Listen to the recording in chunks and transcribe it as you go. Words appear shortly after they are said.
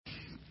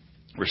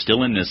we're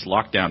still in this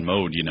lockdown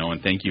mode,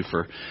 and thank you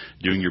for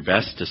doing your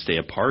best to stay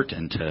apart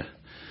and to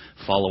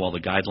follow all the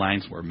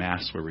guidelines, wear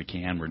masks where we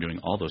can. We're doing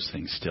all those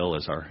things still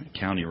as our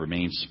county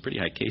remains pretty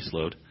high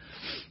caseload,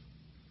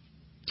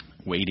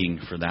 waiting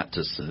for that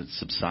to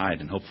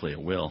subside, and hopefully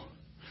it will.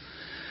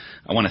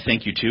 I want to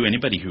thank you, too,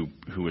 anybody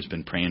who has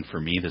been praying for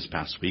me this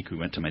past week. We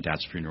went to my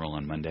dad's funeral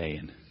on Monday,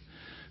 and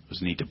it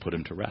was neat to put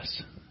him to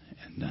rest.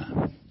 And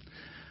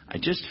I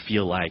just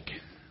feel like,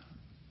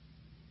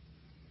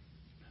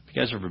 have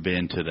you guys ever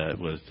been to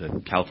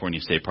the California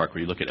State Park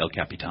where you look at El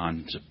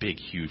Capitan? It's a big,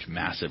 huge,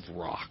 massive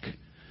rock.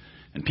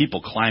 And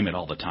people climb it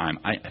all the time.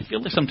 I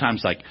feel like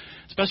sometimes,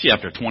 especially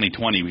after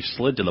 2020, we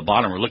slid to the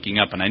bottom. We're looking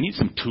up, and I need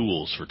some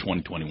tools for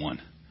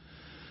 2021.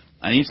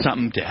 I need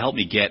something to help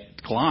me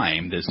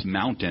climb this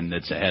mountain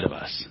that's ahead of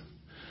us.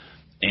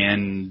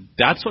 And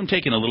that's why I'm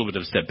taking a little bit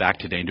of a step back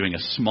today and doing a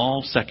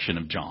small section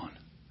of John.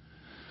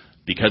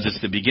 Because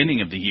it's the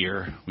beginning of the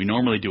year, we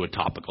normally do a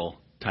topical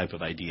type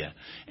of idea.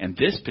 And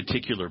this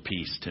particular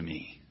piece, to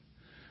me,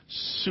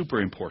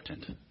 super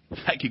important. If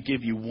I could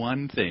give you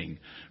one thing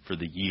for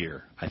the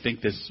year, I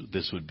think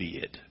this would be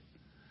it.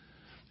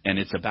 And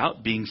it's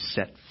about being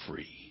set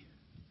free.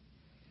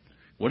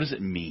 What does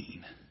it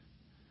mean?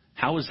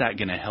 How is that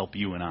going to help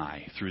you and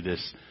I through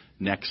this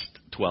next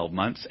 12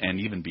 months and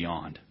even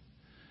beyond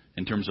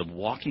in terms of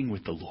walking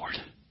with the Lord,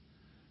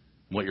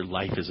 what your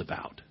life is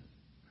about?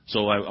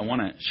 So I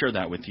want to share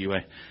that with you.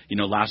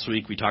 Last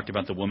week we talked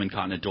about the woman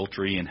caught in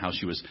adultery and how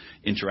she was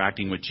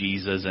interacting with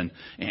Jesus. And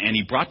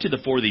he brought to the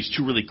fore these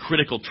two really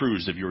critical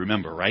truths, if you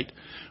remember, right?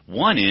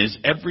 One is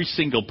every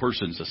single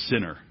person's a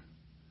sinner.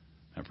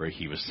 Remember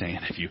he was saying,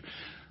 if you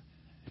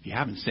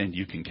haven't sinned,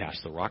 you can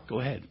cast the rock.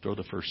 Go ahead, throw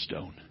the first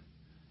stone.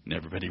 And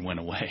everybody went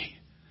away.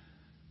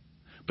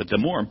 But the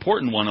more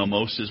important one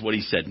almost is what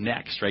he said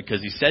next, right?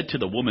 Because he said to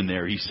the woman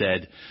there, he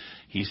said,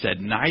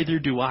 neither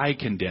do I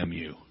condemn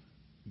you.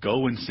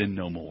 Go and sin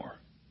no more.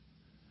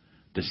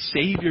 The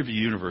Savior of the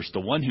universe, the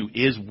one who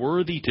is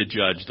worthy to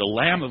judge, the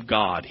Lamb of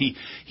God, he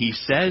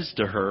says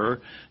to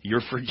her,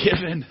 you're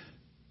forgiven.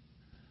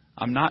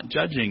 I'm not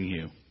judging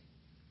you.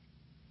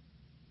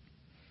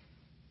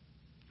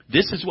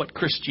 This is what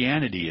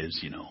Christianity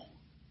is,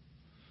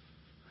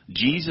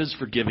 Jesus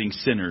forgiving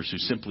sinners who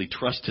simply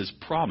trust His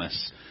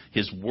promise,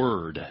 His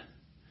word.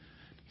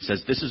 He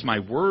says, this is my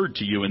word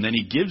to you, and then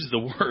He gives the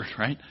word,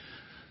 right?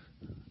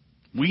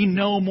 We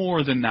know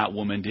more than that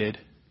woman did.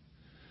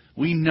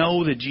 We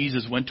know that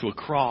Jesus went to a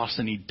cross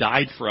and He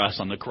died for us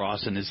on the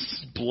cross, and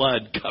His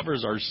blood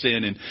covers our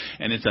sin,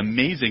 and it's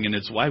amazing, and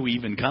it's why we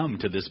even come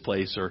to this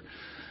place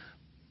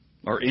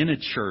or in a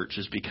church,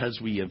 is because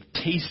we have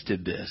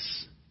tasted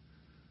this.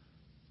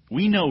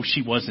 We know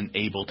she wasn't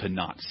able to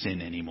not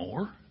sin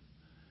anymore,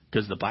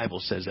 because the Bible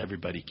says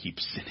everybody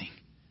keeps sinning.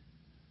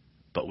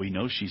 But we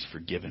know she's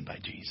forgiven by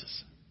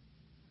Jesus.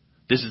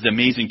 This is the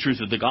amazing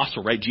truth of the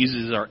gospel, right?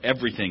 Jesus is our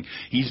everything.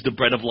 He's the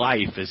bread of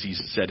life, as He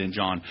said in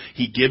John.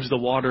 He gives the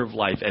water of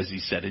life, as He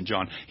said in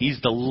John. He's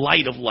the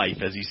light of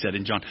life, as He said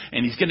in John.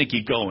 And He's going to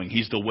keep going.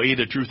 He's the way,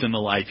 the truth, and the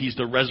life. He's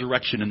the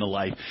resurrection and the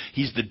life.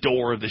 He's the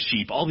door of the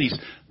sheep. All these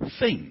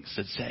things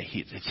that say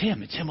it's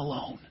Him. It's Him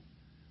alone.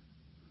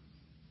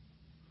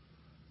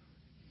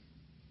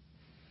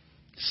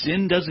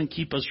 Sin doesn't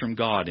keep us from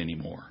God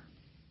anymore.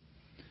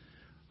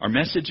 Our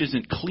message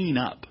isn't clean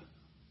up.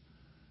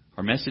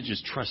 Our message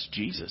is trust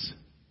Jesus.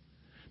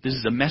 This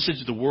is a message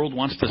the world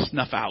wants to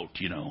snuff out,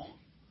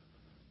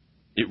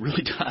 It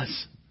really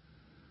does.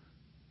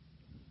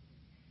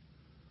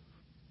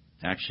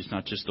 Actually, it's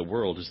not just the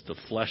world, it's the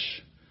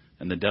flesh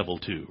and the devil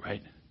too,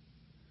 right?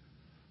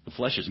 The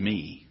flesh is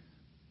me.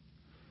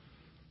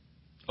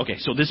 Okay,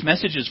 so this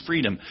message is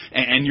freedom,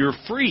 and you're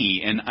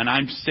free, and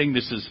I'm saying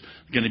this is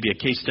going to be a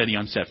case study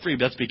on set free,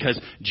 but that's because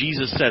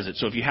Jesus says it.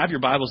 So if you have your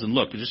Bibles and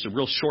look, just a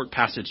real short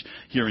passage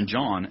here in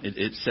John,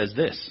 it says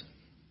this.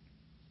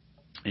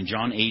 In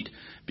John 8,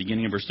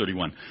 beginning in verse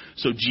 31.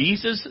 So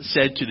Jesus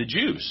said to the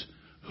Jews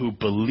who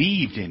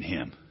believed in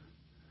Him.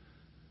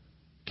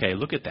 Okay,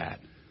 look at that.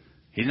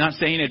 He's not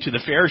saying it to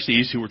the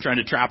Pharisees who were trying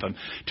to trap Him.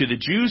 To the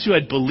Jews who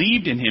had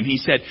believed in Him, He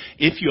said,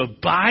 if you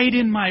abide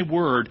in my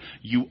word,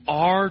 you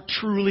are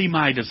truly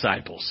my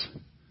disciples.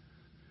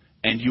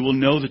 And you will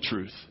know the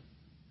truth.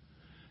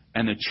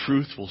 And the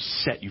truth will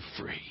set you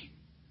free.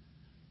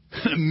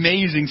 An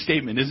amazing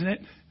statement, isn't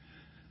it?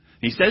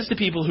 He says to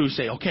people who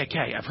say, okay,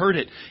 I've heard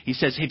it. He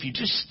says, if you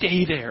just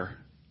stay there,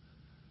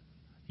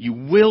 you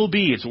will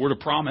be, it's a word of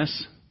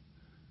promise,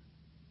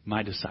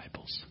 my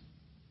disciples.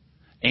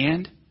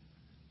 And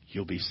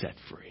you'll be set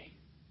free.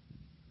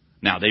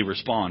 Now, they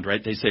respond,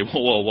 right? They say,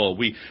 whoa,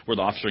 we're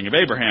the offspring of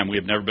Abraham. We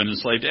have never been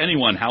enslaved to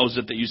anyone. How is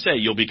it that you say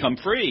you'll become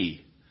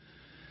free?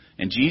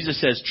 And Jesus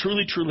says,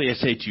 truly, truly, I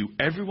say to you,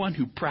 everyone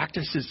who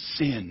practices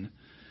sin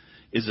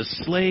is a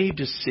slave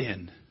to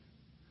sin.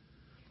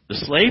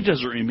 The slave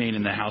doesn't remain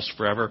in the house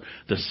forever.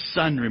 The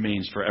Son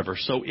remains forever.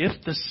 So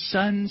if the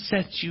Son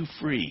sets you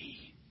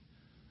free,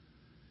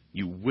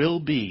 you will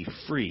be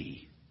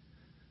free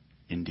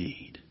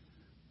indeed.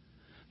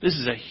 This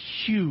is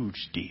a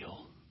huge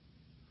deal.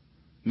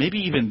 Maybe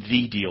even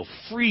the deal.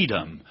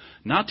 Freedom.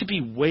 Not to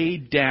be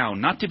weighed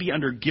down. Not to be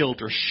under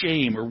guilt or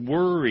shame or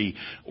worry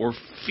or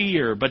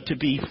fear, but to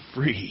be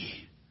free.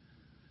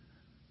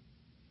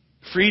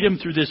 Freedom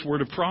through this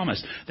word of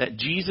promise that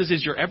Jesus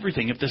is your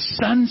everything. If the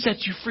Son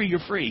sets you free, you're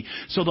free.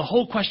 So the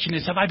whole question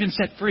is, have I been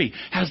set free?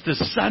 Has the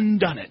Son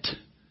done it?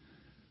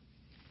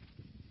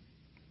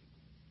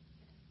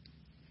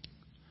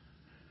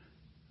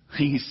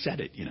 He said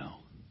it, you know.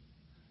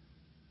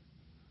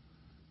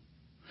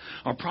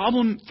 Our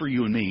problem for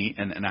you and me,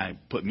 and I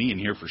put me in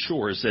here for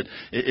sure, is that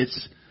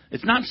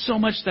it's not so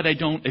much that I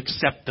don't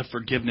accept the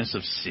forgiveness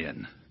of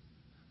sin.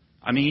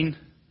 I mean,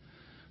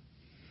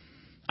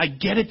 I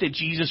get it that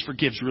Jesus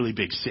forgives really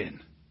big sin.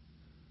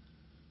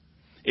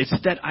 It's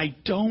that I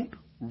don't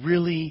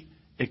really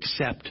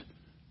accept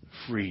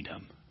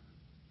freedom.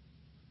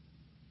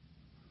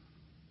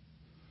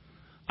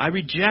 I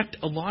reject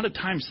a lot of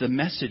times the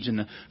message and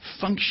the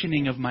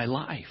functioning of my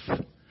life.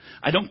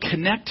 I don't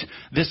connect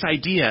this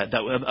idea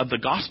of the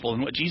gospel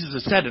and what Jesus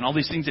has said and all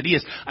these things that he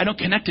is. I don't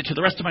connect it to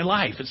the rest of my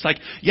life. It's like,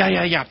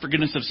 yeah,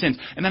 forgiveness of sins.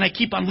 And then I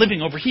keep on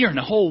living over here in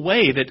a whole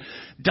way that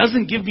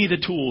doesn't give me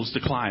the tools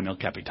to climb El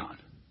Capitan.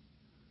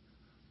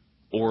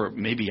 Or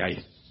maybe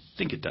I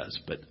think it does,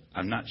 but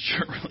I'm not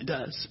sure it really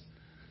does.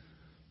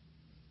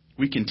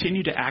 We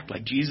continue to act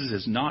like Jesus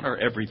is not our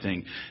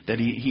everything, that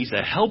he's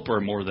a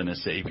helper more than a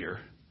savior.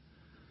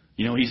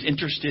 You know, he's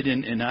interested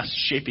in us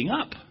shaping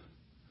up.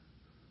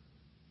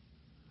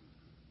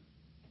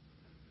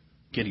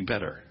 Getting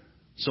better.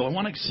 So I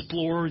want to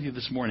explore with you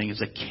this morning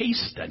as a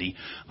case study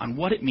on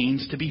what it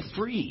means to be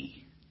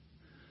free.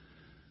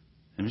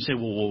 And we say,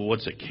 well,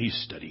 what's a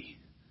case study?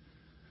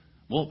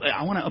 Well,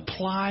 I want to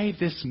apply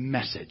this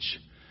message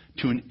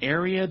to an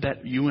area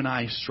that you and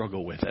I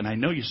struggle with. And I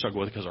know you struggle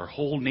with it because our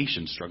whole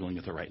nation's struggling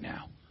with it right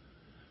now.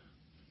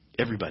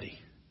 Everybody.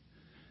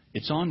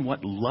 It's on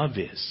what love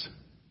is.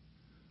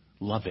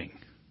 Loving.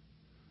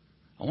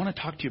 I want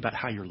to talk to you about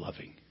how you're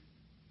loving.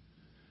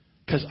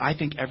 Because I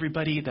think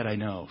everybody that I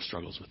know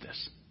struggles with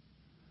this.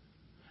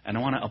 And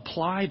I want to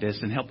apply this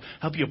and help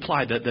you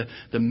apply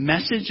the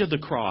message of the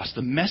cross,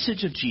 the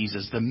message of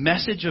Jesus, the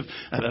message of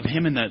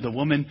him and the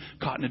woman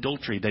caught in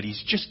adultery that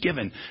he's just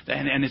given.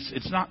 And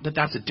it's not that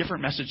that's a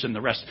different message than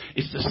the rest.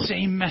 It's the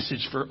same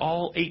message for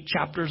all 8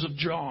 chapters of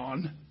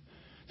John.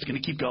 It's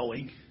going to keep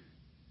going.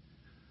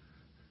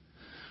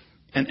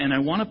 And I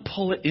want to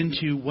pull it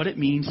into what it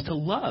means to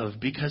love.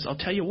 Because I'll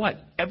tell you what,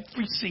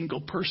 every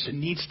single person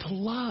needs to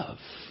love.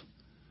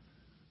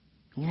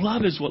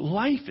 Love is what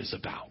life is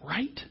about,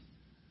 right?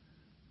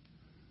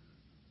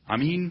 I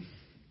mean,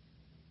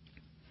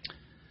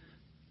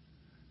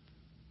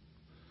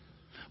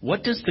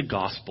 what does the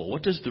gospel,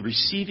 what does the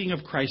receiving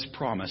of Christ's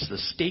promise, the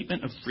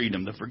statement of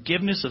freedom, the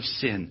forgiveness of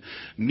sin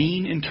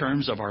mean in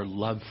terms of our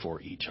love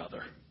for each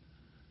other?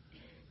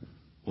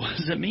 What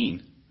does it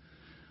mean?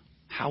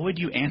 How would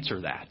you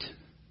answer that?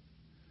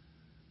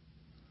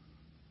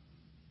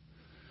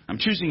 I'm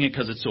choosing it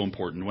because it's so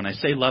important. When I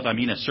say love, I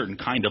mean a certain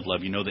kind of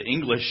love. You know, the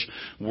English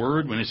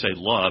word, when I say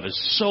love,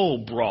 is so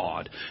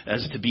broad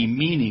as to be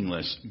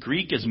meaningless.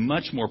 Greek is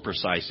much more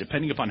precise.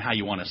 Depending upon how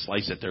you want to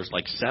slice it, there's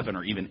like 7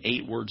 or even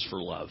 8 words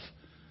for love.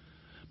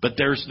 But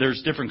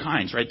there's different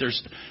kinds, right?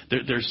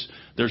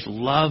 There's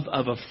love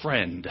of a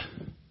friend,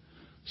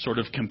 sort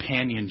of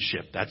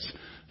companionship. That's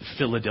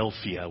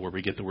Philadelphia, where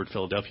we get the word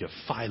Philadelphia,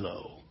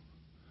 philo.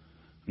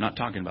 I'm not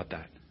talking about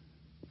that.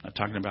 I'm not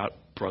talking about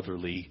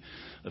brotherly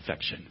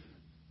affection.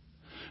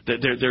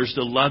 There's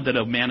the love that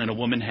a man and a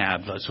woman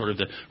have, sort of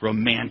the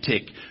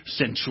romantic,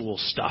 sensual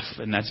stuff,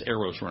 and that's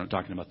eros. We're not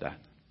talking about that.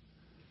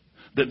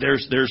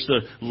 There's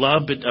the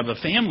love of a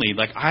family.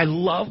 Like, I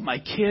love my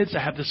kids. I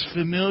have this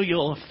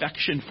familial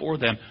affection for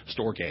them.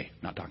 Storge.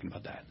 Not talking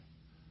about that.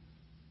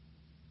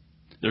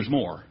 There's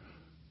more.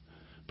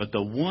 But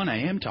the one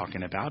I am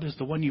talking about is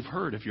the one you've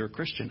heard if you're a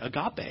Christian.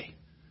 Agape.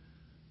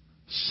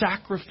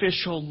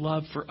 Sacrificial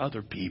love for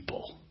other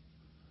people.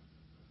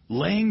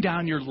 Laying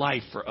down your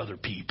life for other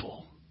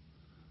people.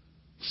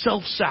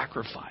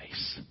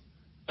 Self-sacrifice.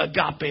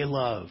 Agape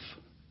love.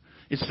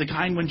 It's the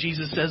kind when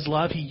Jesus says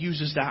love, he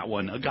uses that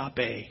one.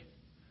 Agape.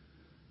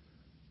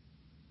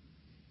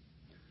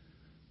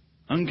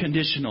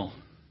 Unconditional.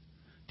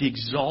 The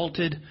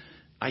exalted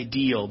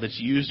ideal that's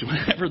used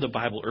whenever the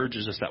Bible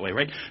urges us that way,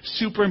 right?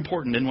 Super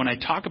important. And when I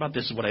talk about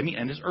this is what I mean.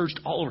 And it's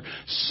urged all over.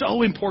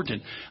 So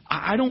important.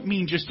 I don't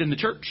mean just in the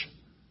church.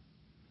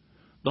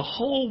 The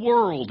whole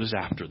world is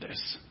after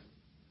this.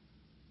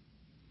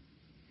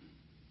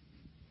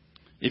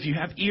 If you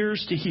have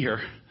ears to hear,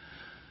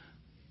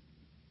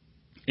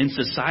 in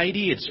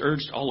society, it's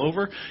urged all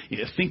over.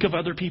 Think of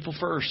other people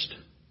first.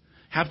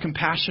 Have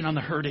compassion on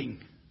the hurting.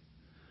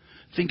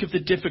 Think of the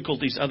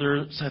difficulties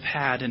others have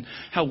had and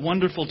how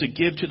wonderful to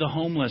give to the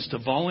homeless, to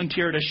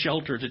volunteer at a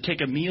shelter, to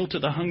take a meal to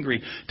the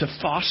hungry, to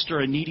foster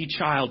a needy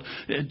child.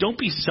 Don't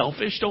be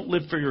selfish. Don't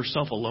live for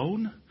yourself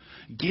alone.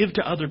 Give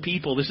to other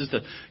people. This is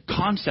the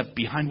concept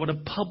behind what a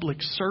public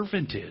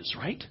servant is,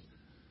 right?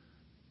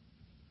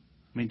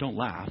 I mean, don't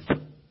laugh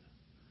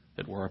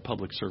at where our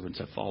public servants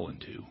have fallen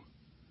to.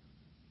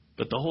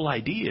 But the whole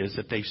idea is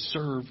that they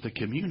serve the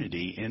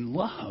community in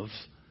love.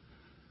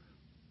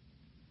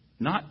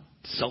 Not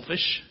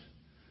selfish.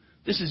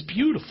 This is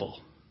beautiful.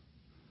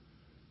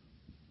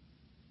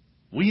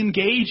 We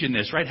engage in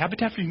this, right?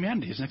 Habitat for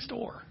Humanity is next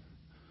door.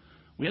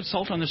 We have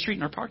salt on the street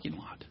in our parking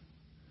lot.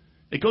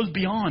 It goes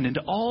beyond into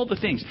all the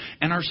things.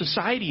 And our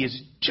society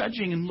is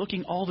judging and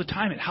looking all the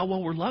time at how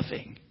well we're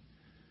loving.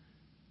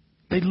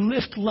 They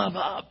lift love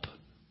up.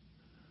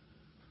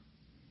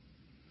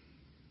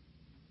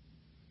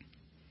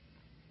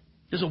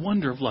 There's a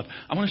wonder of love.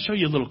 I want to show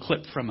you a little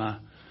clip from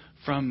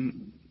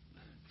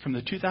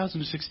the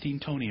 2016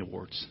 Tony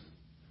Awards.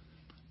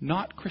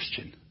 Not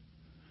Christian.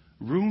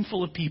 Room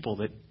full of people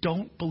that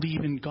don't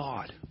believe in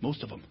God.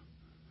 Most of them.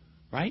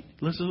 Right?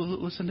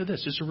 Listen to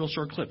this. Just a real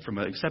short clip from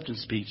an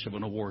acceptance speech of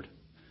an award.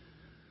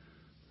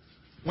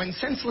 When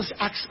senseless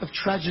acts of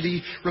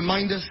tragedy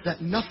remind us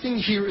that nothing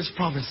here is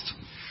promised.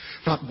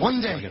 Not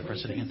one day. I gotta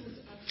press it again.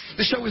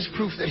 The show is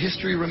proof that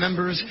history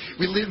remembers.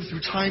 We live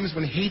through times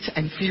when hate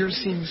and fear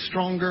seem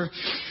stronger.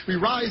 We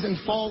rise and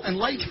fall and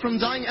light from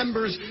dying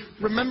embers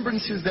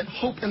remembrances that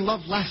hope and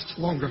love last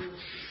longer.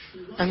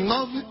 And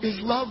love is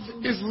love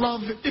is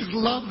love is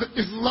love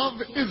is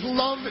love is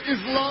love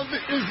is love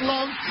is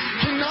love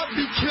cannot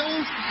be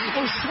killed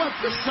or swept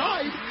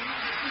aside.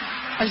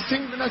 I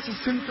sing Vanessa's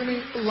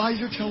symphony.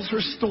 Eliza tells her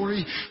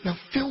story. Now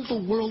fill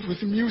the world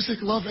with music,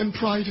 love, and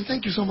pride.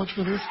 Thank you so much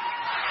for this.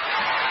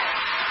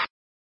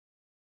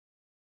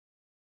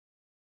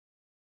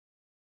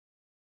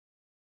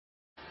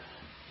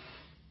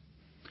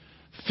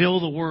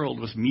 Fill the world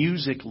with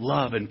music,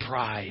 love, and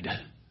pride.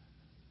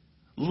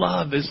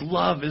 Love is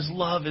love is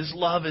love is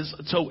love is.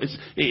 So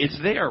it's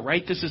there,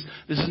 right? This is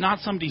not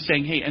somebody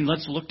saying, hey, and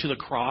let's look to the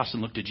cross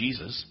and look to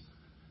Jesus.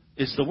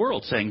 It's the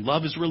world saying,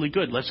 love is really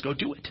good. Let's go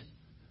do it.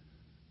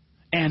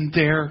 And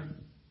they're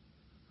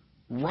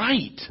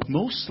right.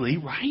 Mostly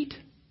right.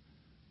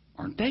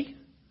 Aren't they?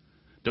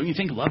 Don't you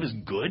think love is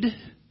good?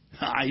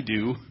 I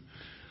do.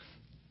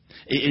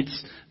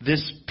 It's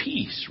this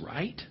peace,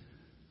 right?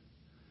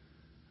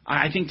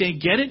 I think they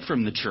get it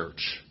from the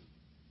church.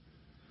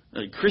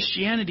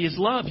 Christianity is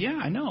love. Yeah,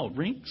 I know. It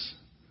rings.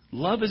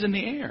 Love is in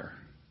the air.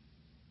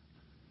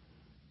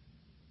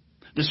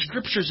 The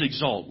scriptures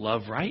exalt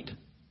love, right?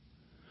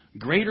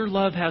 Greater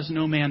love has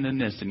no man than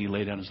this, than he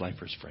lay down his life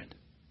for his friend.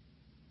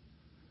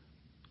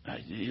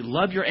 You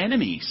love your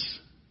enemies.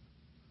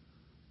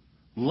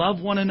 Love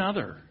one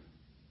another.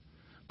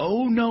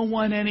 Owe no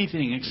one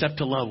anything except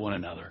to love one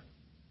another.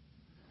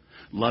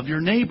 Love your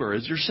neighbor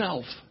as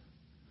yourself.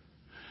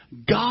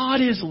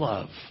 God is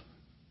love.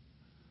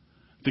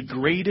 The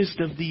greatest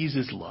of these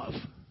is love.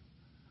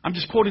 I'm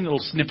just quoting little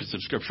snippets of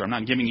Scripture. I'm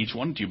not giving each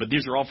one to you, but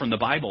these are all from the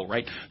Bible,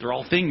 right? They're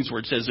all things where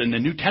it says in the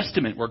New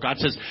Testament where God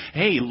says,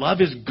 hey, love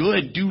is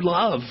good. Do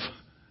love.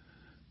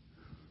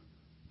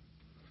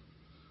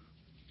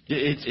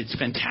 It's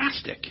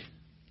fantastic.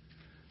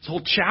 This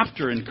whole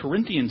chapter in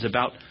Corinthians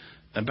about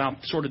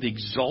sort of the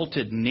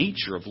exalted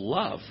nature of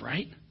love,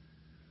 right?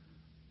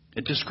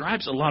 It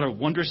describes a lot of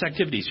wondrous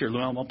activities. Here,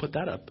 Llewellyn, I'll put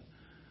that up.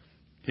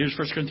 Here's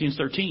 1 Corinthians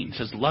 13. It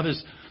says, love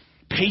is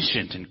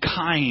patient and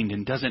kind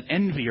and doesn't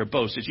envy or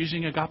boast. It's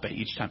using agape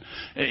each time.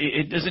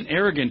 It isn't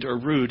arrogant or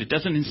rude. It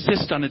doesn't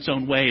insist on its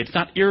own way. It's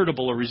not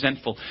irritable or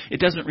resentful. It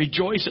doesn't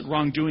rejoice at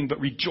wrongdoing, but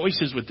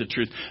rejoices with the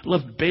truth.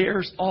 Love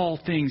bears all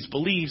things,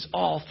 believes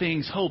all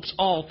things, hopes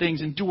all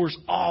things, endures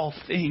all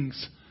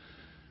things.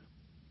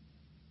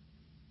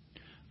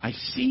 I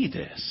see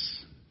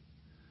this.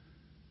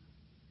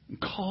 I'm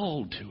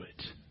called to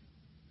it.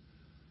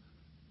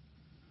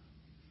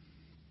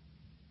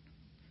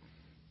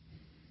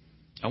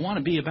 I want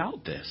to be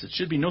about this. It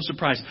should be no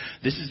surprise.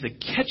 This is the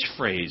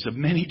catchphrase of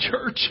many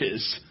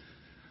churches.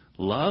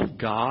 Love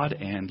God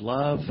and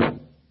love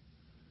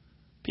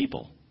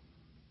people.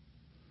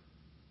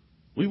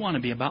 We want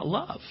to be about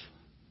love.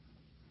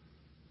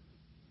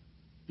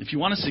 If you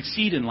want to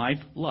succeed in life,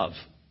 love.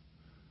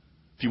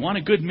 If you want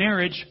a good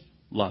marriage,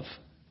 love.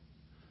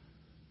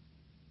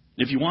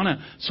 If you want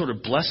to sort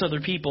of bless other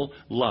people,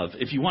 love.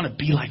 If you want to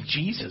be like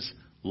Jesus,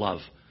 love.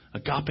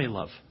 Agape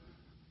love.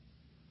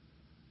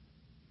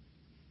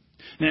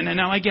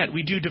 Now I get,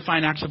 we do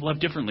define acts of love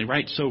differently,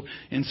 right? So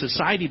in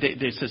society,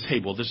 they says,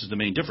 hey, well, this is the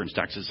main difference,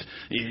 Texas.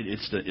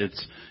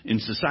 It's in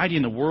society,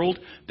 in the world,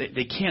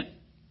 they can't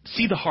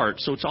see the heart.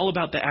 So it's all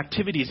about the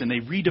activities, and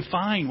they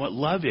redefine what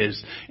love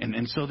is.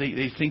 And so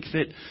they think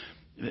that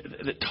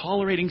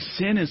tolerating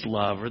sin is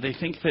love, or they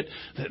think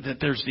that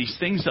there's these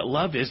things that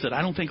love is that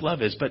I don't think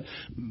love is,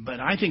 but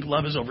I think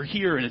love is over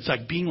here, and it's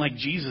like being like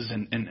Jesus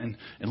and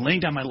laying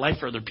down my life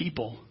for other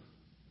people.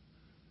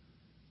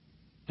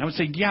 I would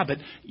say, yeah, but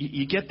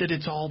you get that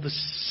it's all the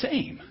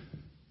same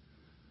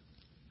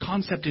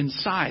concept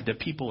inside that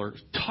people are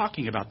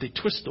talking about. They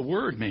twist the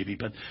word maybe,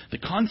 but the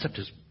concept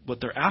is what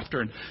they're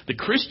after. And the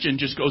Christian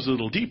just goes a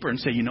little deeper and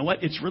say, you know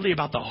what? It's really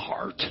about the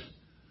heart.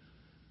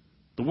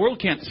 The world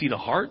can't see the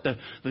heart. The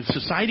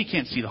society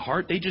can't see the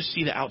heart. They just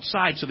see the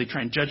outside, so they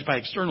try and judge by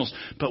externals.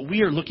 But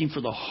we are looking for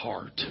the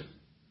heart.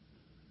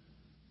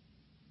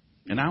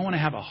 And I want to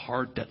have a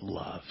heart that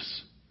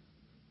loves.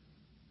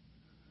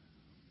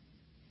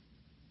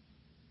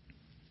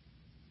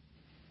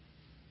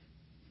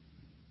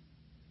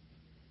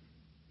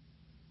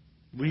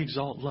 we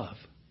exalt love.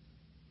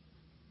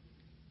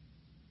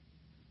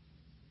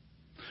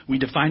 We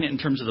define it in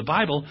terms of the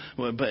Bible,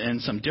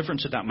 and some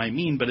difference that might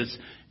mean, but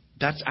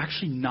that's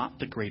actually not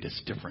the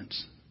greatest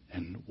difference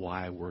and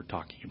why we're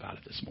talking about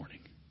it this morning.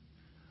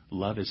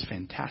 Love is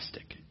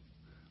fantastic.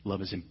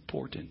 Love is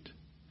important.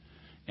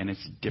 And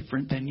it's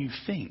different than you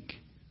think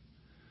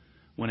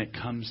when it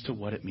comes to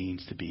what it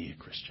means to be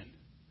a Christian.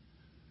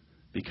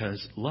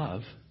 Because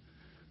love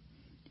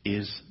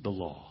is the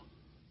law.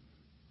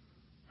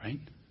 Right?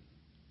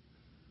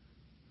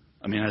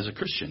 I mean, as a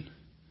Christian,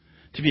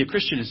 to be a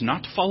Christian is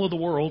not to follow the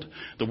world.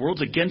 The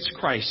world's against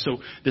Christ. So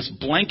this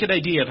blanket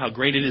idea of how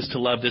great it is to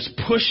love, this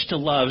push to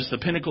love is the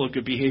pinnacle of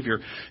good behavior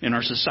in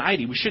our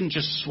society. We shouldn't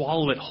just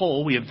swallow it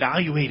whole. We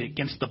evaluate it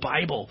against the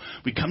Bible.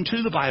 We come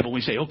to the Bible.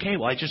 We say, okay,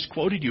 well, I just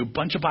quoted you a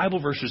bunch of Bible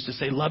verses to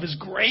say love is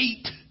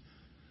great.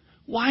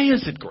 Why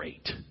is it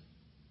great?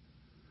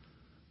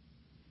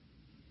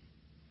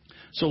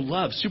 So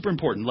love, super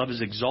important. Love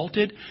is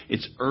exalted,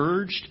 it's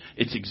urged,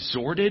 it's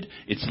exhorted,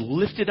 it's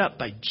lifted up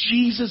by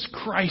Jesus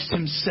Christ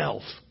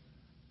himself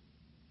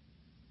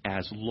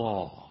as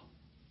law.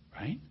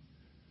 Right?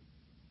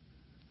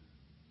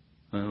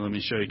 Let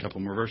me show you a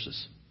couple more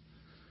verses.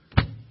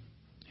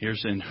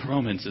 Here's in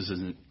Romans, this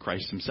isn't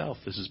Christ himself,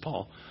 this is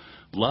Paul.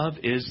 Love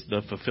is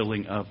the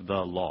fulfilling of the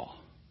law.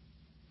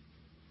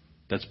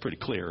 That's pretty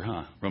clear,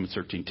 huh? Romans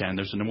 13:10.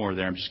 There's no more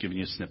there. I'm just giving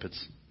you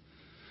snippets.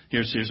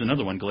 Here's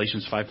another one,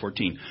 Galatians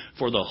 5:14.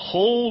 For the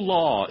whole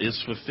law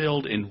is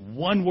fulfilled in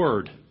one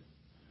word.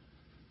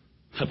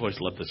 I've always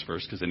loved this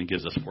verse because then he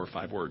gives us 4 or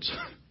 5 words.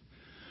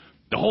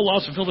 The whole law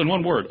is fulfilled in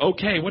one word.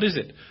 Okay, what is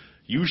it?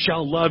 You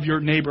shall love your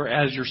neighbor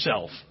as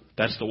yourself.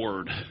 That's the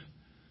word.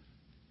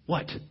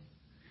 What?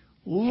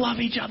 Love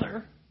each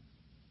other.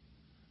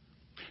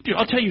 Dude,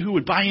 I'll tell you who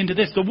would buy into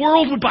this. The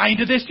world would buy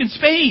into this in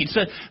spades.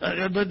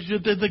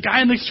 The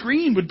guy on the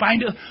screen would buy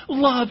into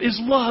love is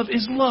love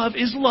is love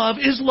is love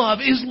is love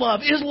is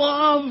love is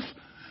love.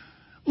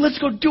 Let's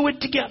go do it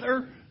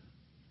together.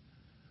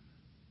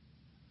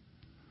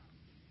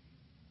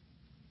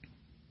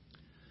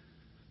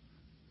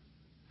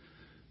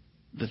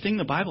 The thing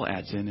the Bible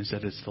adds in is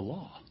that it's the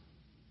law.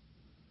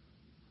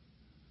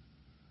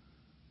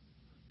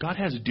 God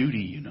has a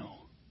duty, you know.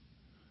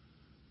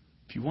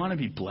 If you want to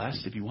be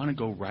blessed, if you want to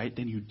go right,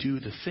 then you do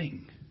the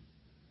thing.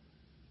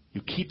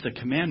 You keep the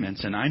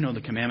commandments, and I know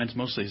the commandments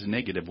mostly as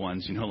negative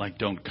ones, like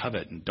don't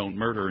covet and don't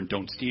murder and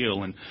don't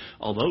steal and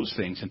all those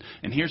things.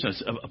 And here's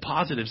a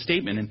positive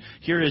statement, and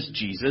here is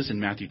Jesus in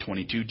Matthew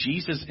 22.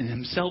 Jesus in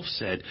himself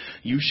said,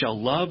 you shall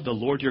love the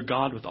Lord your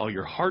God with all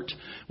your heart,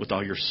 with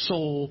all your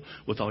soul,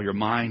 with all your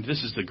mind.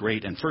 This is the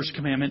great and first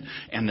commandment.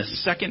 And the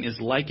second is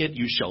like it,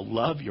 you shall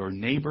love your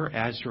neighbor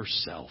as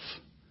yourself.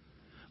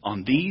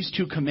 On these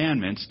 2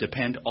 commandments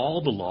depend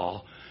all the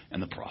law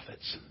and the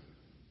prophets.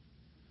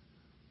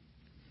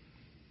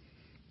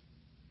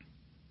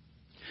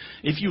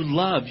 If you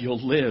love,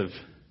 you'll live.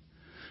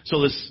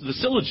 So the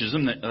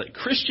syllogism that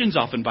Christians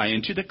often buy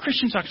into, that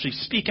Christians actually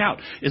speak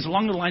out, is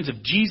along the lines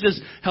of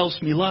Jesus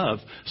helps me love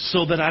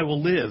so that I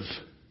will live.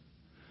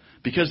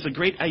 Because the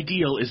great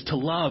ideal is to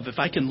love. If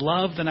I can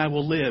love, then I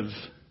will live.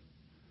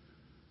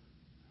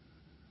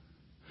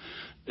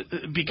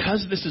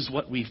 Because this is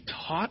what we've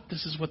taught,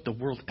 this is what the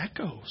world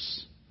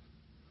echoes.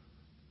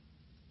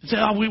 Say,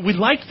 we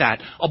like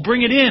that. I'll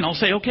bring it in. I'll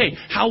say, okay,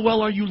 how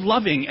well are you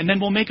loving? And then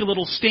we'll make a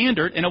little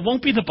standard, and it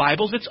won't be the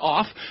Bible's, it's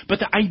off. But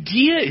the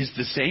idea is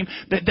the same,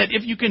 that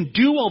if you can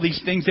do all these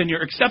things, then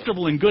you're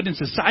acceptable and good in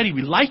society.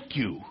 We like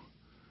you.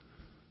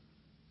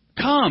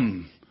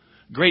 Come,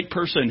 great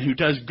person who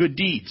does good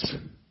deeds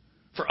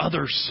for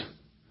others.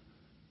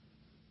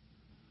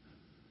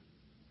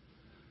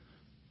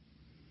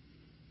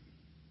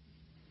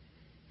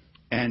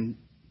 And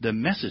the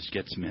message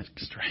gets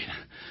mixed, right?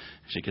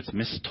 Actually, it gets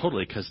missed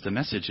totally because the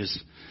message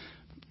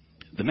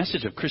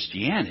of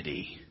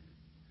Christianity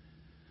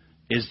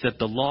is that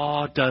the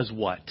law does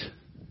what?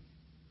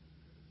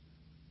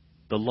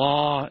 The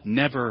law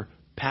never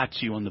pats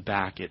you on the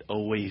back. It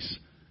always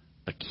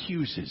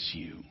accuses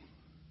you.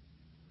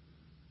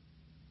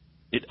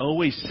 It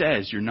always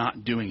says you're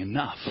not doing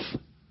enough.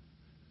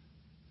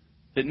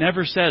 It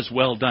never says,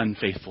 well done,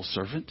 faithful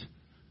servant.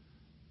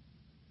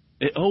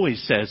 It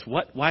always says,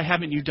 why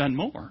haven't you done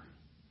more?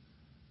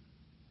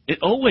 It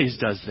always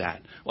does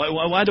that.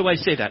 Why do I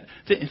say that?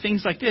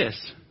 Things like this,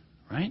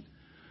 right?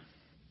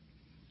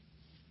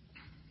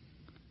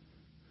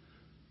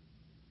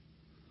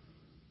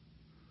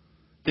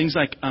 Things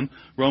like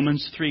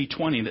Romans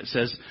 3:20 that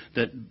says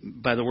that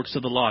by the works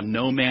of the law,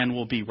 no man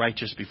will be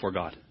righteous before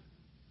God.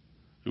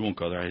 We won't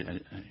go there. I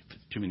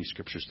too many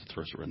scriptures to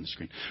throw around the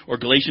screen. Or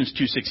Galatians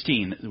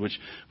 2:16,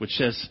 which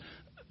says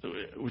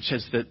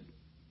that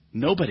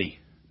nobody,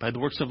 by the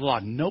works of the law,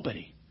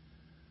 nobody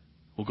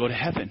will go to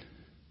heaven.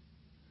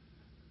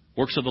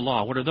 Works of the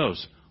law, what are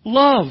those?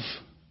 Love.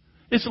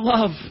 It's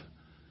love.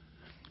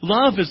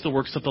 Love is the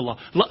works of the law.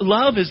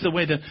 Love is the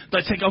way that,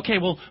 let's say, okay,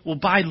 well,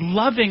 by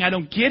loving, I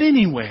don't get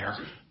anywhere.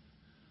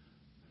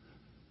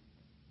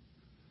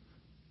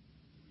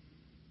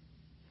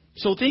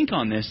 So think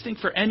on this. Think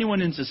for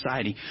anyone in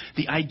society.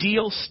 The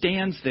ideal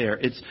stands there.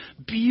 It's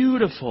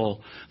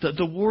beautiful.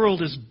 The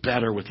world is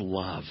better with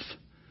love.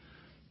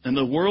 And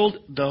the world,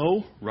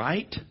 though,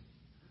 right,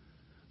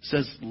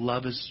 says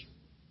love is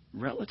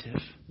relative.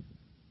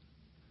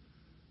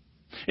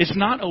 It's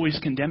not always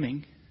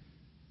condemning.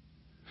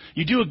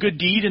 You do a good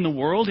deed in the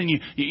world and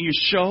you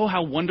show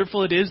how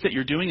wonderful it is that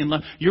you're doing in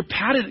love. You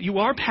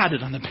are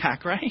patted on the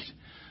back, right?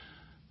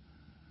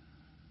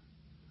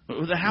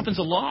 That happens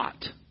a lot.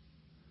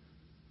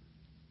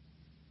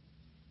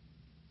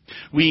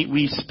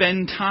 We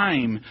spend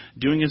time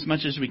doing as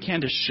much as we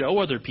can to show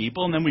other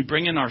people, and then we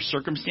bring in our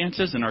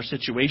circumstances and our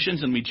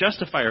situations, and we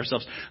justify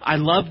ourselves. I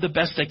love the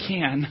best I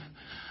can.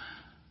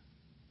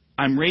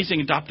 I'm raising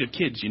adoptive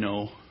kids, you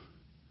know.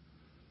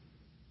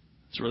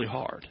 It's really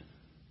hard.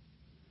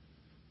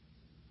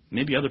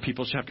 Maybe other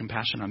people should have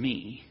compassion on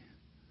me.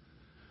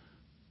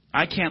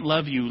 I can't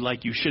love you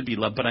like you should be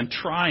loved, but I'm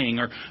trying.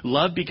 Or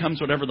love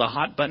becomes whatever the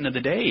hot button of the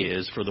day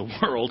is for the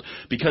world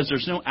because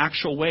there's no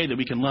actual way that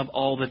we can love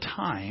all the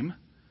time.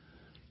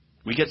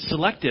 We get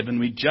selective and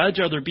we judge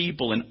other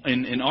people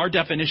in our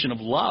definition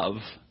of love.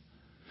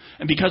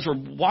 And because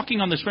we're walking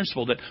on this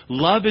principle that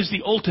love is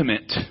the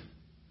ultimate,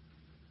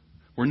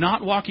 we're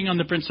not walking on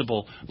the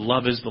principle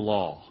love is the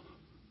law.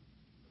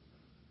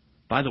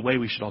 By the way,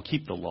 we should all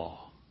keep the law.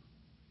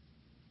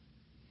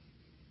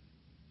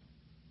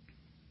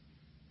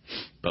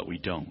 But we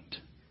don't.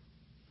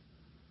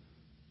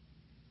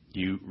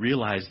 You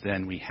realize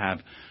then we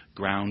have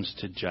grounds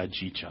to judge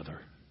each other.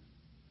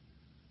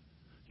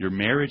 Your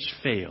marriage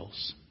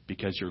fails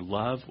because your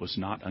love was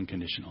not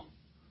unconditional.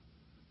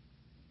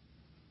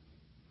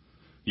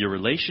 Your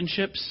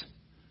relationships,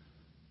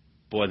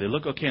 boy, they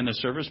look okay on the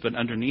surface, but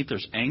underneath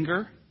there's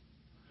anger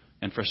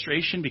and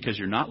frustration because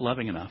you're not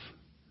loving enough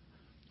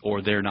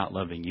or they're not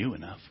loving you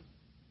enough.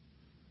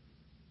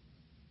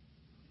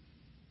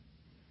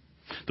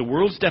 The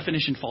world's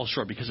definition falls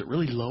short because it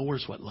really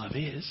lowers what love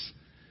is.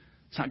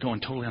 It's not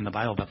going totally on the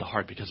Bible about the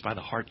heart, because by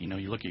the heart, you know,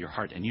 you look at your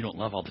heart and you don't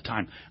love all the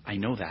time. I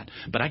know that.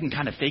 But I can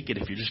kind of fake it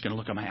if you're just going to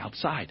look at my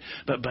outside.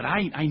 But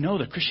I know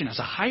the Christian has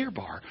a higher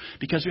bar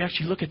because we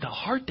actually look at the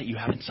heart that you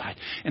have inside.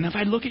 And if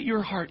I look at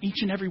your heart,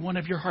 each and every one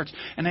of your hearts,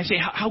 and I say,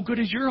 how good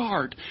is your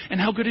heart?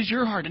 And how good is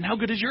your heart? And how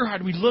good is your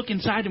heart? And we look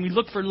inside and we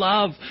look for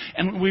love,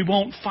 and we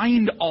won't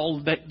find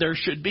all that there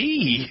should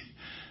be.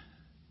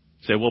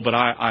 Say, well, but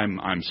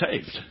I'm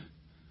saved.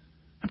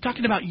 I'm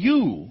talking about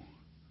you.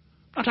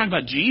 I'm not talking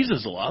about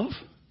Jesus' love.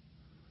 I'm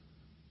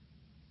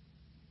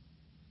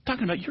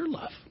talking about your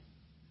love.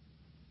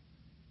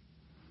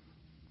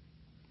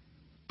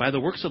 By the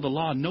works of the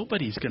law,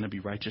 nobody's going to be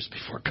righteous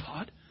before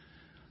God.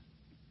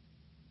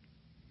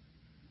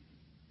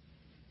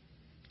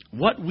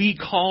 What we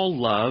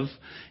call love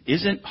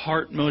isn't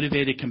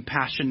heart-motivated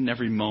compassion in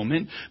every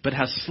moment, but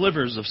has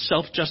slivers of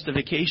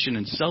self-justification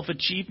and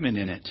self-achievement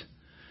in it.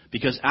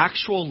 Because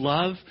actual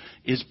love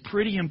is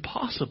pretty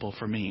impossible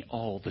for me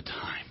all the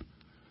time.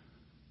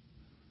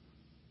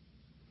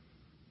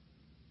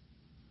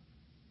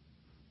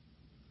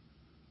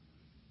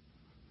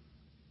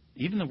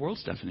 Even the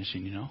world's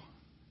definition, you know.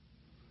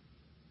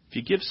 If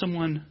you give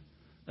someone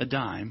a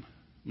dime,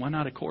 why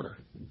not a quarter?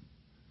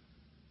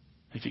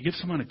 If you give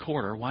someone a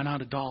quarter, why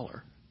not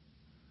 $1?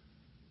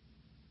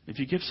 If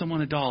you give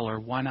someone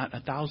 $1, why not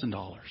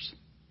 $1,000?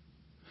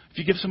 If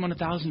you give someone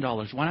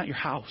 $1,000, why not your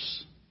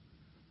house?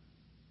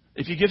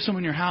 If you give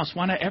someone your house,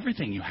 why not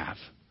everything you have?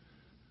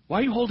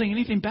 Why are you holding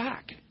anything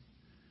back?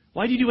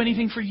 Why do you do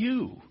anything for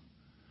you?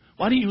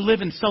 Why don't you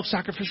live in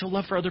self-sacrificial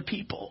love for other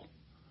people?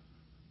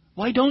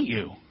 Why don't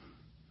you?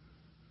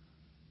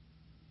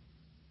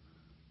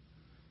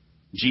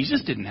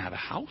 Jesus didn't have a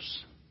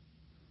house.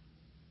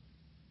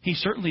 He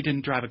certainly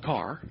didn't drive a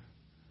car.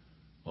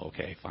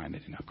 Okay, fine, they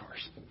didn't have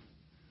cars.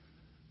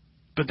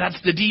 But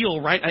that's the deal,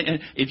 right?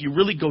 If you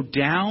really go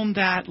down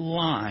that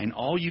line,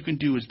 all you can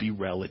do is be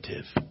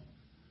relative.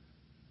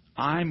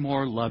 I'm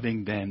more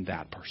loving than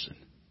that person.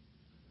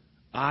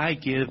 I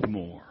give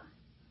more.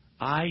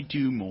 I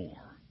do more.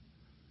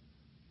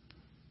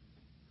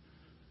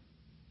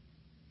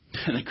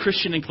 And the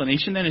Christian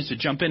inclination then is to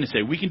jump in and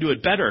say, we can do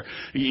it better.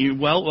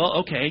 Well,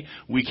 okay,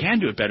 we can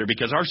do it better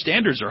because our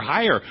standards are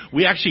higher.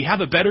 We actually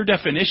have a better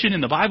definition in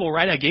the Bible,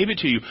 right? I gave it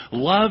to you.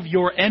 Love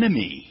your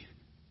enemy.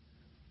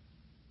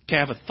 Okay, I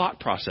have a thought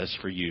process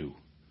for you.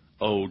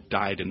 Oh,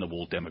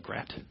 dyed-in-the-wool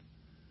Democrat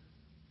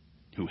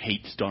who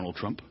hates Donald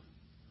Trump.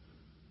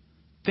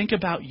 Think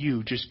about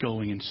you just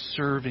going and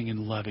serving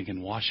and loving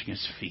and washing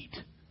his feet.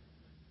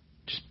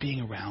 Just being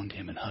around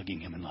him and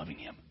hugging him and loving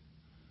him.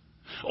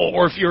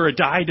 Or if you're a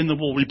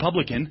dyed-in-the-wool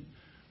Republican,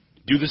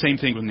 do the same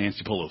thing with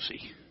Nancy Pelosi.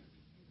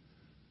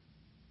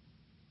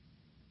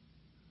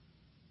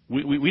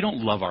 We don't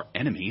love our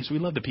enemies. We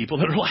love the people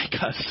that are like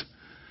us.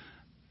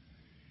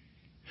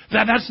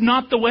 That's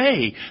not the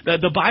way.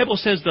 The Bible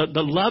says the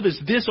love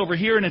is this over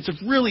here, and it's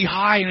really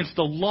high, and it's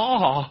the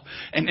law,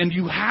 and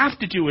you have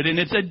to do it, and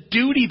it's a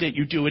duty that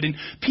you do it, and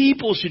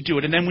people should do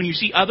it. And then when you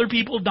see other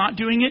people not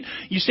doing it,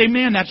 you say,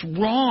 man, that's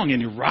wrong,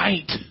 and you're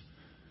right.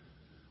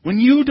 When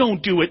you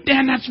don't do it,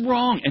 Dan, that's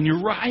wrong. And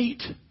you're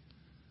right.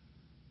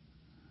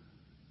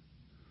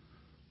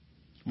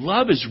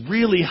 Love is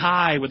really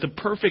high with a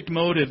perfect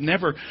motive,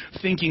 never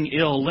thinking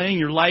ill, laying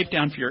your life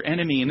down for your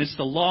enemy. And it's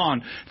the law.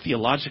 And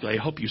theologically,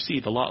 I hope you see,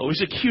 the law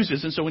always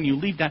accuses. And so when you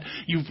leave that,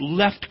 you've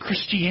left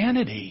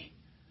Christianity.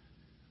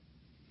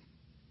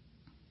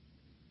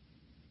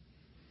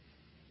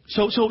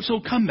 So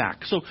come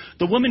back. So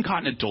the woman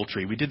caught in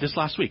adultery. We did this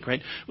last week,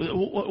 right?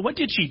 What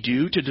did she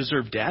do to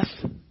deserve death?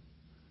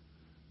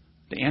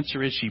 The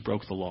answer is she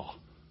broke the law.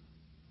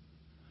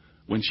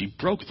 When she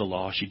broke the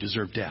law, she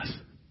deserved death.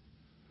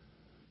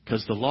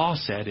 Because the law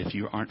said if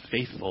you aren't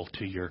faithful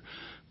to your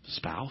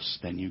spouse,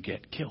 then you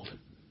get killed.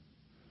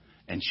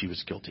 And she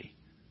was guilty.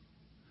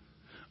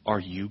 Are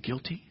you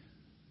guilty?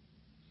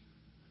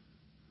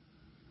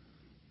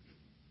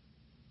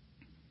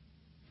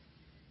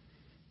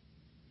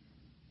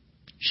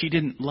 She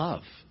didn't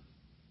love.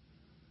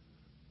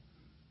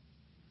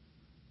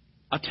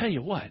 I'll tell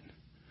you what.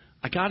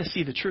 I got to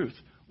see the truth.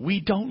 We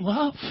don't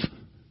love.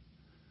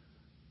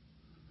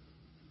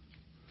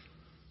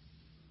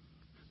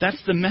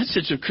 That's the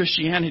message of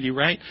Christianity,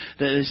 right?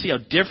 See how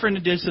different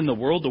it is in the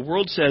world. The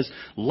world says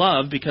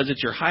love because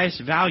it's your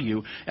highest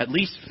value. At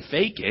least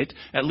fake it.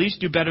 At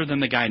least do better than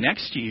the guy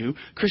next to you.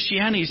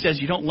 Christianity says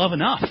you don't love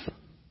enough.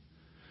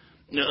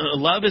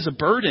 Love is a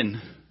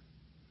burden.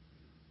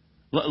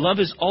 Love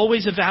is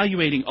always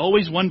evaluating,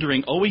 always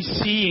wondering, always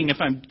seeing if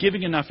I'm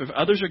giving enough, if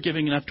others are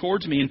giving enough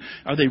towards me, and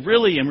are they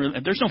really?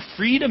 And there's no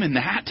freedom in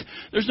that.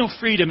 There's no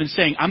freedom in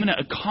saying, I'm going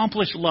to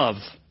accomplish love.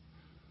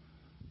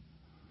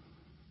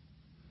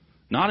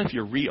 Not if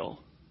you're real.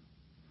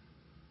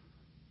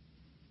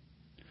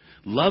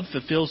 Love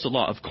fulfills the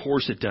law. Of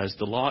course it does.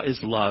 The law is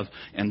love,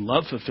 and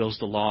love fulfills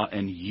the law,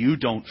 and you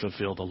don't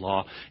fulfill the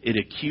law. It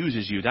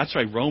accuses you. That's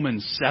why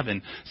Romans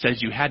 7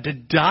 says you had to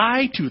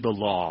die to the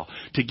law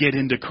to get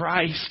into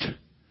Christ.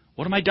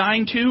 What am I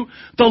dying to?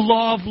 The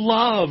law of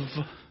love.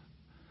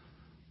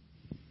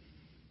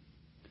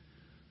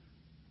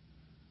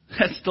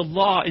 That's the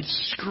law.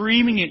 It's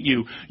screaming at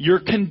you. You're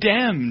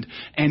condemned,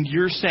 and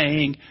you're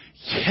saying,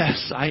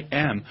 yes, I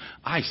am.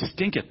 I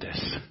stink at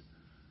this.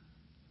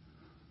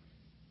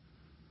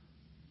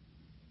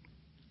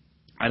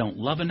 I don't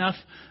love enough.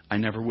 I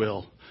never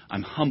will.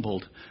 I'm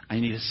humbled. I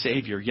need a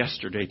Savior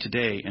yesterday,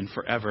 today, and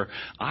forever.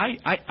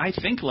 I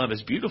think love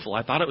is beautiful.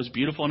 I thought it was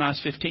beautiful when I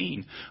was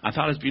 15. I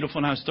thought it was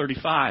beautiful when I was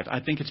 35. I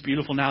think it's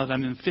beautiful now that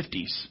I'm in the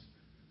 50s.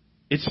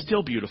 It's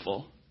still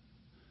beautiful.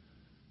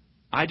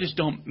 I just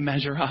don't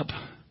measure up.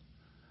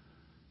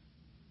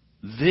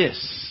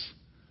 This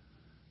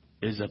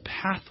is a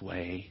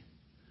pathway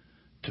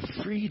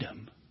to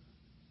freedom.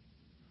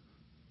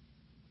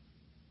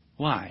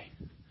 Why?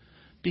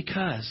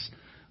 Because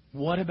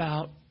what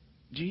about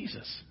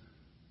Jesus?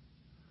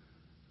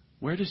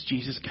 Where does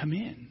Jesus come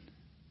in?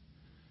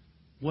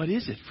 What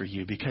is it for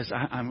you? Because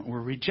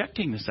we're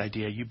rejecting this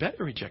idea. You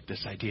better reject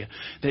this idea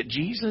that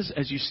Jesus,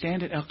 as you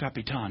stand at El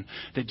Capitan,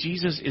 that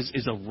Jesus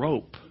is a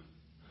rope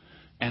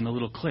and a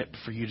little clip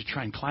for you to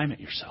try and climb it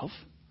yourself.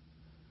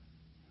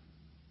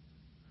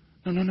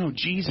 No.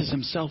 Jesus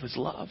himself is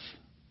love.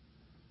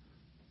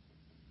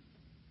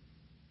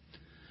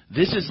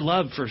 This is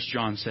love, 1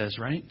 John says,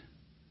 right?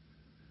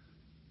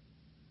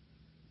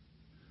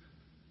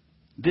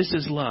 This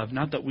is love,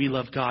 not that we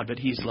love God, but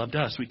he's loved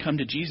us. We come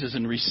to Jesus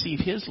and receive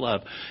his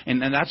love.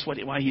 And that's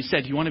why he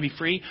said, you want to be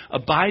free?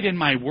 Abide in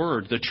my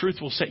word. The truth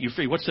will set you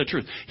free. What's the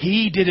truth?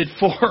 He did it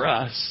for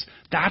us.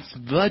 That's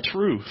the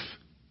truth.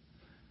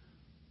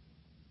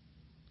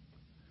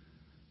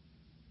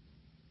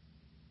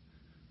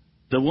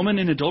 The woman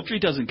in adultery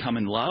doesn't come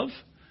in love.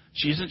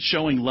 She isn't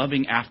showing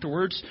loving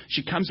afterwards.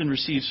 She comes and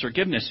receives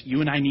forgiveness.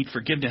 You and I need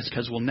forgiveness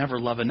because we'll never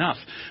love enough.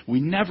 We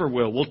never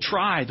will. We'll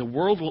try. The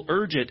world will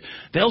urge it.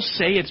 They'll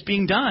say it's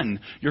being done.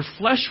 Your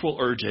flesh will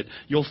urge it.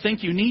 You'll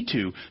think you need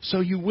to.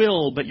 So you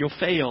will, but you'll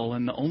fail.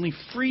 And the only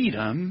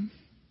freedom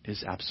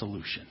is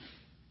absolution.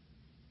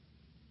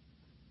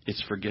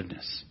 It's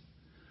forgiveness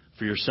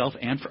for yourself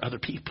and for other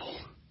people.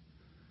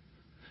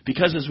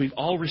 Because as we've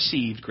all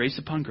received grace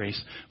upon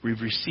grace,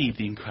 we've received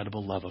the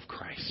incredible love of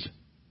Christ.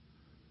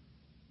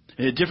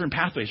 Different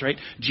pathways, right?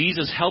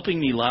 Jesus helping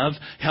me love,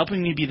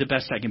 helping me be the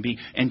best I can be,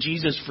 and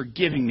Jesus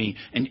forgiving me,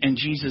 and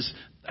Jesus,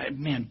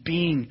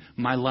 being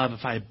my love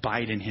if I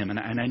abide in him. And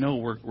I know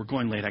we're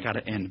going late. I got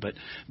to end,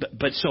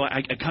 but so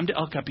I come to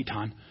El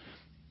Capitan,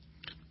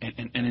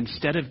 and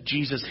instead of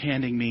Jesus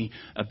handing me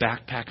a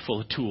backpack full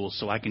of tools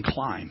so I can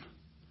climb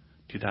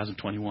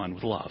 2021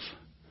 with love,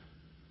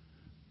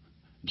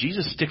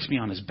 Jesus sticks me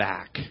on his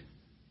back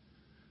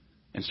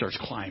and starts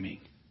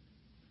climbing.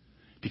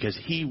 Because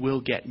he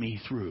will get me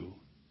through.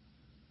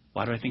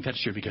 Why do I think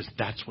that's true? Because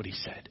that's what he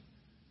said.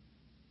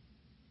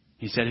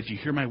 He said, if you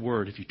hear my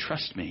word, if you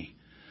trust me,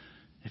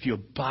 if you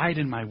abide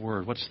in my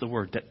word, what's the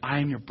word? That I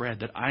am your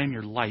bread, that I am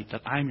your light,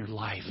 that I am your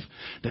life,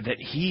 that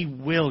he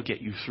will get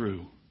you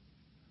through.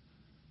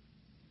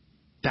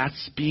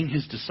 That's being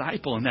his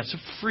disciple, and that's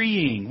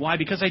freeing. Why?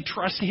 Because I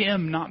trust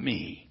him, not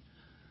me.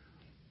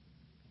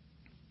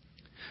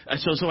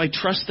 So I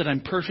trust that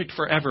I'm perfect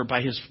forever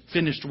by his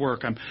finished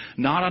work. I'm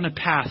not on a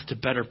path to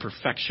better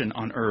perfection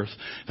on earth.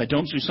 If I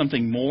don't do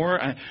something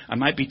more, I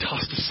might be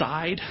tossed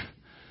aside.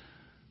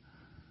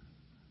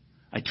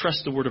 I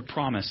trust the word of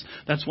promise.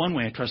 That's one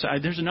way I trust.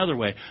 There's another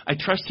way. I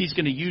trust he's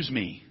going to use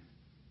me.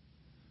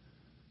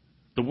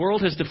 The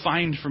world has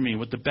defined for me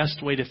what the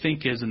best way to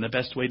think is and the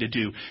best way to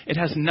do. It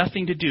has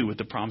nothing to do with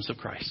the promise of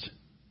Christ.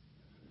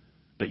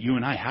 But you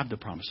and I have the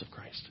promise of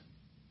Christ.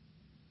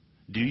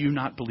 Do you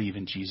not believe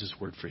in Jesus'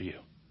 word for you?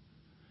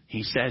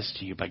 He says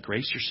to you, by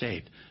grace you're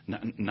saved.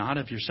 Not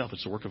of yourself,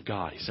 it's the work of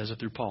God. He says it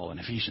through Paul in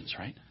Ephesians,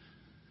 right?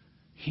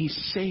 He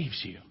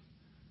saves you.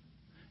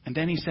 And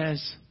then he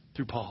says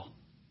through Paul,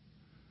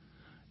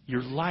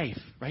 your life,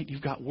 right?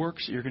 You've got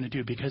works that you're going to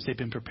do because they've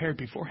been prepared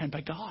beforehand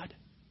by God.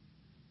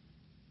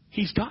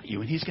 He's got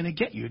you, and he's going to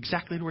get you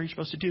exactly where you're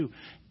supposed to do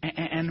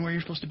and where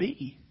you're supposed to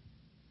be.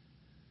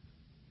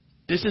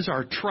 This is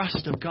our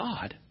trust of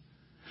God.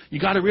 You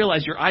got to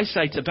realize your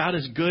eyesight's about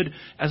as good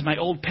as my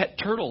old pet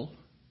turtle.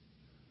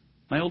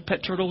 My old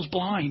pet turtle was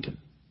blind.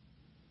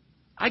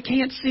 I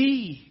can't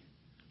see.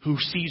 Who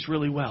sees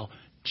really well?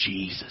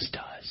 Jesus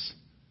does.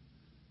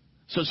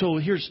 So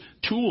here's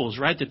tools,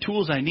 right? The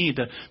tools I need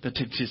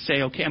to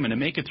say, okay, I'm going to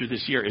make it through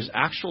this year is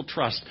actual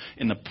trust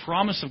in the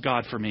promise of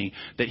God for me,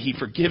 that he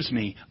forgives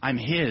me, I'm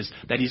his,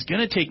 that he's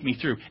going to take me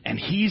through, and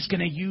he's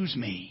going to use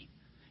me.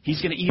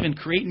 He's going to even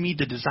create in me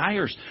the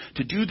desires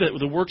to do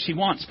the works he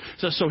wants.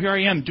 So here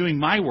I am doing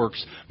my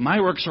works.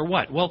 My works are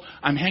what? Well,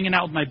 I'm hanging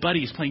out with my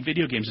buddies playing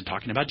video games and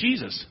talking about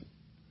Jesus.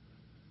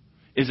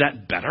 Is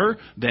that better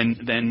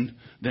than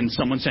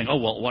someone saying, oh,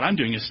 well, what I'm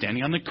doing is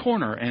standing on the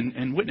corner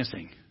and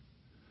witnessing?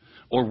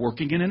 Or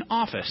working in an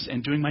office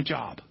and doing my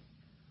job?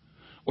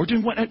 Or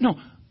doing what? No,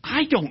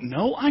 I don't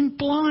know. I'm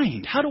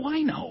blind. How do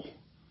I know?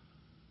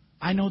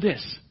 I know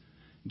this.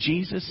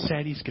 Jesus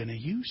said he's going to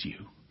use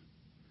you.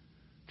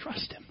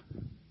 Trust him.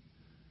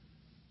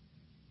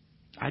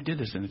 I did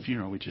this in the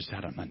funeral we just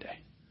had on Monday.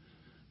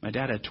 My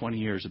dad had 20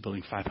 years of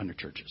building 500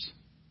 churches.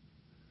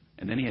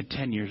 And then he had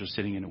 10 years of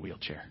sitting in a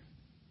wheelchair.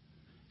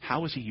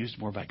 How was he used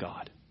more by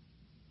God?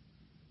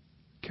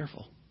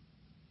 Careful.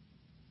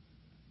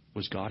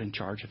 Was God in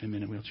charge of him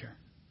in a wheelchair?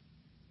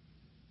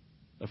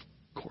 Of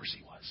course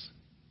he was.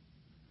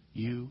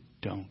 You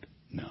don't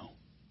know.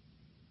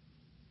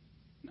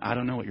 I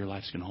don't know what your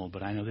life's going to hold,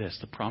 but I know this.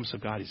 The promise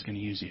of God is going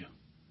to use you.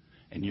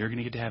 And you're going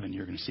to get to heaven.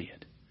 You're going to see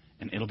it.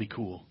 And it'll be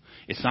cool.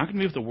 It's not going to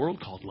be what the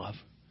world called love,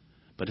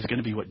 but it's going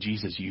to be what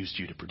Jesus used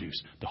you to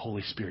produce. The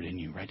Holy Spirit in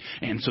you, right?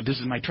 And so this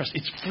is my trust.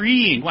 It's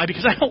freeing. Why?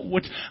 Because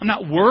I'm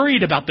not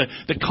worried about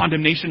the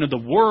condemnation of the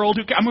world.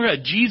 I'm worried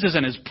about Jesus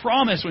and his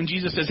promise when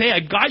Jesus says, hey,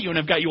 I've got you and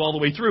I've got you all the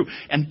way through.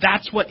 And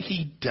that's what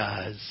he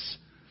does.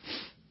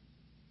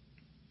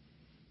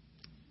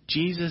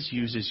 Jesus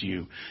uses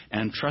you,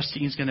 and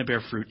trusting is going to bear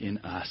fruit in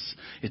us.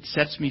 It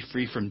sets me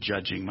free from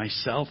judging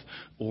myself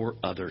or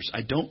others.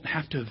 I don't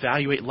have to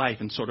evaluate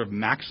life in sort of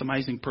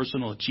maximizing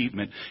personal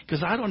achievement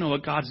because I don't know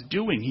what God's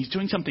doing. He's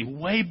doing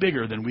something way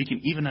bigger than we can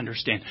even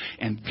understand.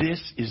 And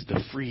this is the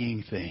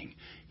freeing thing.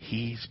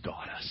 He's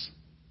got us.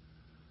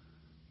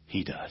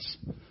 He does.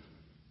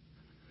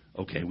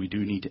 Okay, we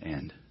do need to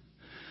end.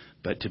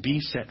 But to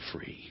be set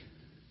free,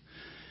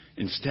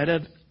 instead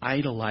of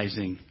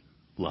idolizing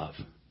love,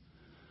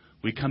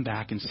 we come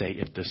back and say,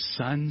 if the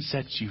Son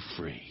sets you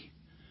free,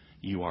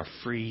 you are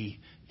free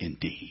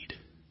indeed.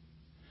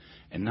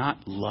 And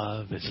not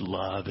love is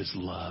love is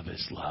love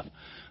is love.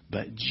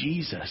 But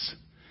Jesus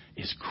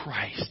is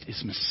Christ,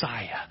 is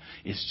Messiah,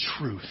 is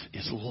truth,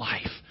 is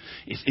life,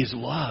 is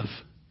love,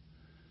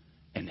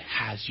 and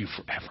has you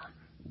forever.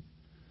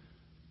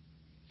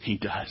 He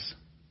does.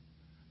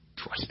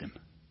 Trust him.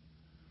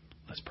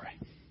 Let's pray.